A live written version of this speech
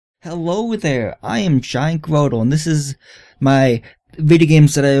Hello there, I am GiantGrotle, and this is my video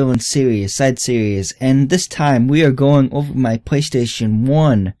games that I own series, side series, and this time we are going over my PlayStation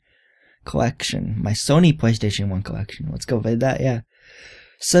 1 collection, my Sony PlayStation 1 collection. Let's go over that, yeah.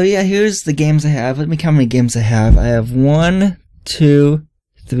 So yeah, here's the games I have. Let me count how many games I have. I have 1, 2,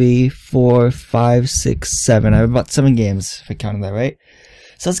 3, 4, 5, 6, 7. I have about 7 games, if I counted that right.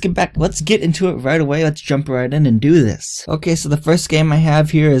 So let's get into it right away. Let's jump right in and do this. Okay, so the first game I have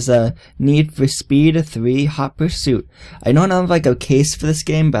here is Need for Speed 3 Hot Pursuit. I don't have like a case for this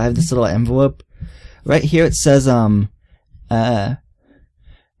game, but I have this little envelope. Right here it says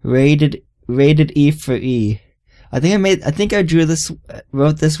rated E for E. I think I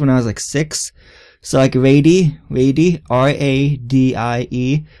wrote this when I was like 6. So like Rady,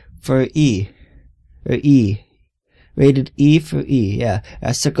 R-A-D-I-E for E, or E. Rated E for E, yeah.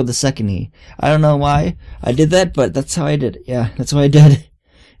 I circled the second E. I don't know why I did that, but that's how I did it. Yeah, that's what I did.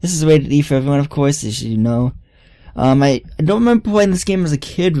 This is rated E for everyone, of course, as you know. I don't remember playing this game as a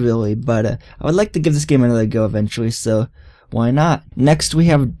kid, really, but I would like to give this game another go eventually, so why not? Next, we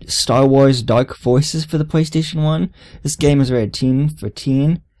have Star Wars Dark Forces for the PlayStation 1. This game is rated teen for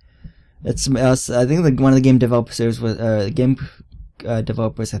teen. It's I think like one of the game developers was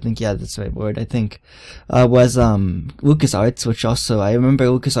developers, I think, yeah, that's the right word, I think, was LucasArts, which also, I remember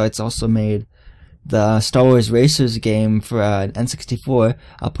LucasArts also made the Star Wars Racers game for N64.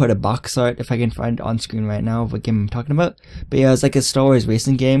 I'll put a box art, if I can find it on screen right now, of what game I'm talking about. But yeah, it was like a Star Wars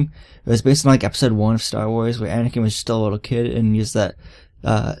racing game. It was based on like episode 1 of Star Wars, where Anakin was still a little kid and used that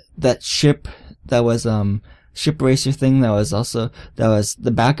ship that was, ship racer thing that was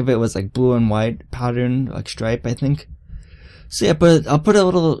the back of it was like blue and white pattern, like stripe, I think. So yeah, but I'll put a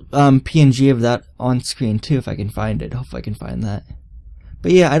little PNG of that on screen too if I can find it. Hopefully I can find that.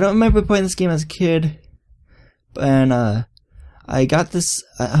 But yeah, I don't remember playing this game as a kid. And I got this.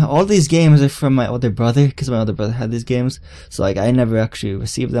 All these games are from my older brother, because my older brother had these games. So like I never actually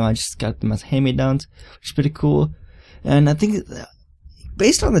received them. I just got them as hand-me-downs, which is pretty cool. And I think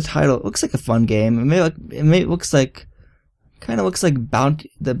based on the title, it looks like a fun game. It looks like. Kind of looks like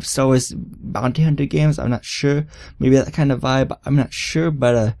the Star Wars Bounty Hunter games. I'm not sure. Maybe that kind of vibe. I'm not sure,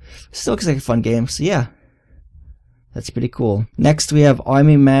 but it still looks like a fun game. So yeah, that's pretty cool. Next we have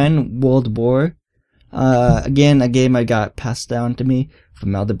Army Man World War. Again, a game I got passed down to me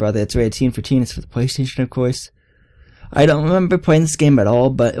from my elder brother. It's rated teen for teen. It's for the PlayStation, of course. I don't remember playing this game at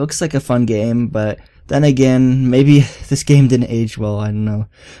all, but it looks like a fun game. But then again, maybe this game didn't age well. I don't know.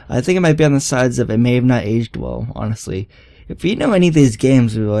 I think it might be on the sides of it may have not aged well, honestly. If you know any of these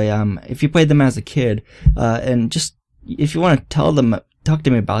games, really, if you played them as a kid, and just, if you want to talk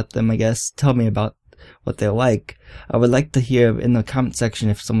to me about them, I guess, tell me about what they're like. I would like to hear in the comment section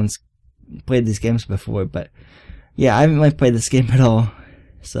if someone's played these games before, but yeah, I haven't really played this game at all,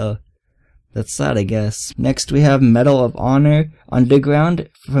 so that's that, I guess. Next we have Medal of Honor Underground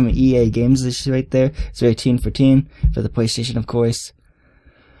from EA Games. This is right there. It's rated teen for teen for the PlayStation, of course.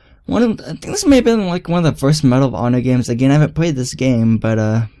 I think this may have been like one of the first Medal of Honor games. Again, I haven't played this game, but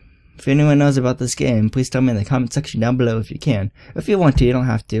if anyone knows about this game, please tell me in the comment section down below if you can. If you want to, you don't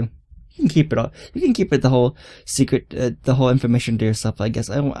have to. You can keep it all. You can keep it the whole secret, the whole information to yourself. I guess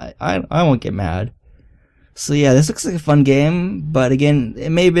I won't get mad. So yeah, this looks like a fun game, but again,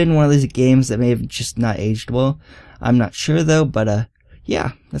 it may have been one of these games that may have just not aged well. I'm not sure though, but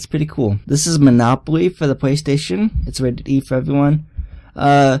yeah, that's pretty cool. This is Monopoly for the PlayStation. It's rated E for everyone.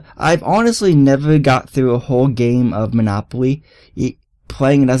 I've honestly never got through a whole game of Monopoly,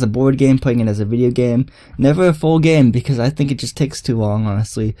 playing it as a board game, playing it as a video game. Never a full game, because I think it just takes too long,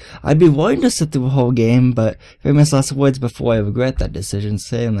 honestly. I'd be willing to sit through a whole game, but famous last words before I regret that decision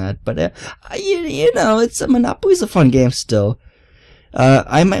saying that. But, you know, Monopoly's a fun game still.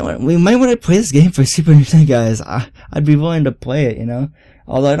 We might want to play this game for SuperNintendoGuys. I'd be willing to play it, you know.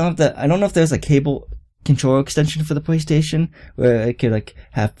 Although I don't know if there's a cable controller extension for the PlayStation where it could like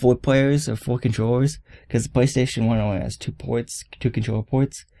have 4 players or 4 controllers, because the PlayStation 1 only has 2 controller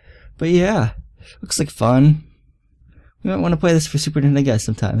ports. But yeah, looks like fun. We might want to play this for SuperNintendoGuys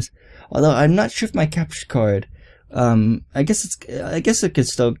sometimes. Although I'm not sure if my capture card, I guess it could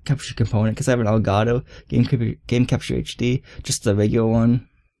still capture component, because I have an Elgato game capture HD, just the regular one.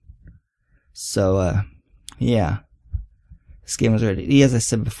 So yeah, this game was rated E, as I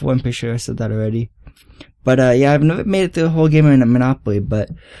said before. I'm pretty sure I said that already. But yeah, I've never made it through a whole game in Monopoly,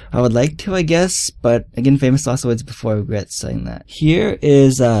 but I would like to, I guess. But again, famous last words before I regret saying that. Here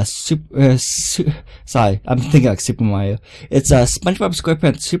is sorry, I'm thinking like Super Mario. It's SpongeBob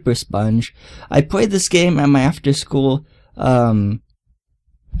SquarePants Super Sponge. I played this game at my after school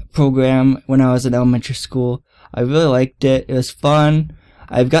program when I was in elementary school. I really liked it. It was fun.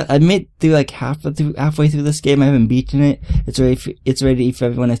 I made through like halfway through this game. I haven't beaten it. It's ready for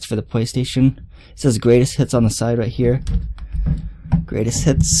everyone. It's for the PlayStation. It says greatest hits on the side right here. Greatest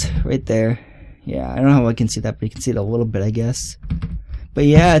hits right there. Yeah, I don't know how I can see that, but you can see it a little bit, I guess. But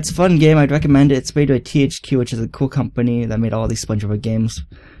yeah, it's a fun game. I'd recommend it. It's made by THQ, which is a cool company that made all these SpongeBob games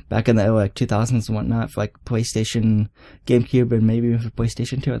back in the like 2000s and whatnot for like PlayStation, GameCube, and maybe even for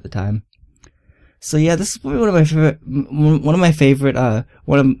PlayStation 2 at the time. So yeah, this is probably one of my favorite. I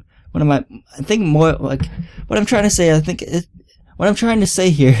think more like what I'm trying to say. What I'm trying to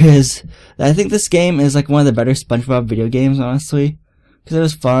say here is that I think this game is like one of the better SpongeBob video games, honestly, because it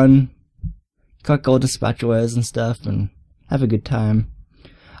was fun. Caught gold spatulas and stuff, and have a good time.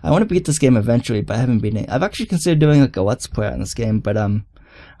 I want to beat this game eventually, but I haven't beaten it. I've actually considered doing like a let's play on this game, but I'm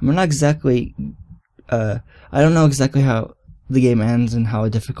not exactly. I don't know exactly how the game ends and how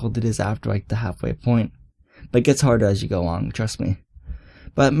difficult it is after like the halfway point, but it gets harder as you go along. Trust me.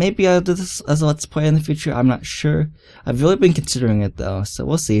 But maybe I'll do this as a let's play in the future. I'm not sure. I've really been considering it though, so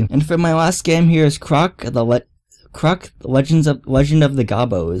we'll see. And for my last game here is Croc, Legend of the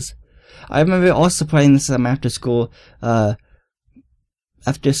Gobos. I remember also playing this after school. What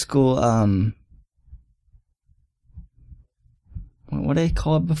did I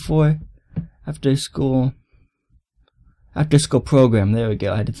call it before? After school program. There we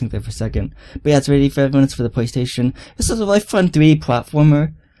go. I had to think there for a second. But yeah, it's ready for 5 minutes for the PlayStation. This is a really fun 3D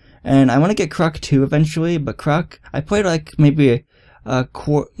platformer, and I want to get Croc 2 eventually. But Croc, I played like maybe a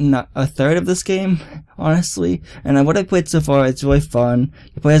third of this game, honestly. And what I played so far, it's really fun.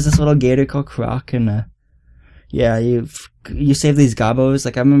 You play as this little gator called Croc, and yeah, you save these gobos.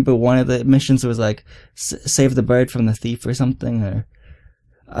 Like I remember one of the missions was like save the bird from the thief or something. Or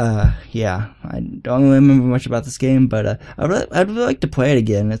yeah, I don't really remember much about this game, but I'd really like to play it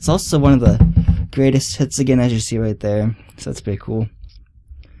again. It's also one of the greatest hits again, as you see right there. So that's pretty cool.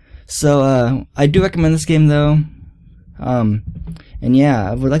 So I do recommend this game though. And yeah,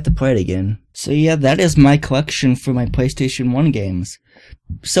 I would like to play it again. So yeah, that is my collection for my PlayStation 1 games.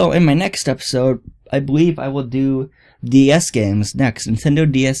 So in my next episode, I believe I will do DS games next.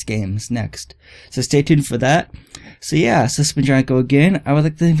 Nintendo DS games next. So stay tuned for that. So yeah, so this has been GiantGrotle again. I would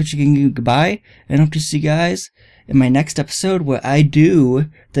like to thank you for goodbye, and hope to see you guys in my next episode where I do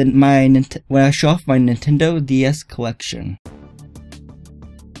where I show off my Nintendo DS collection.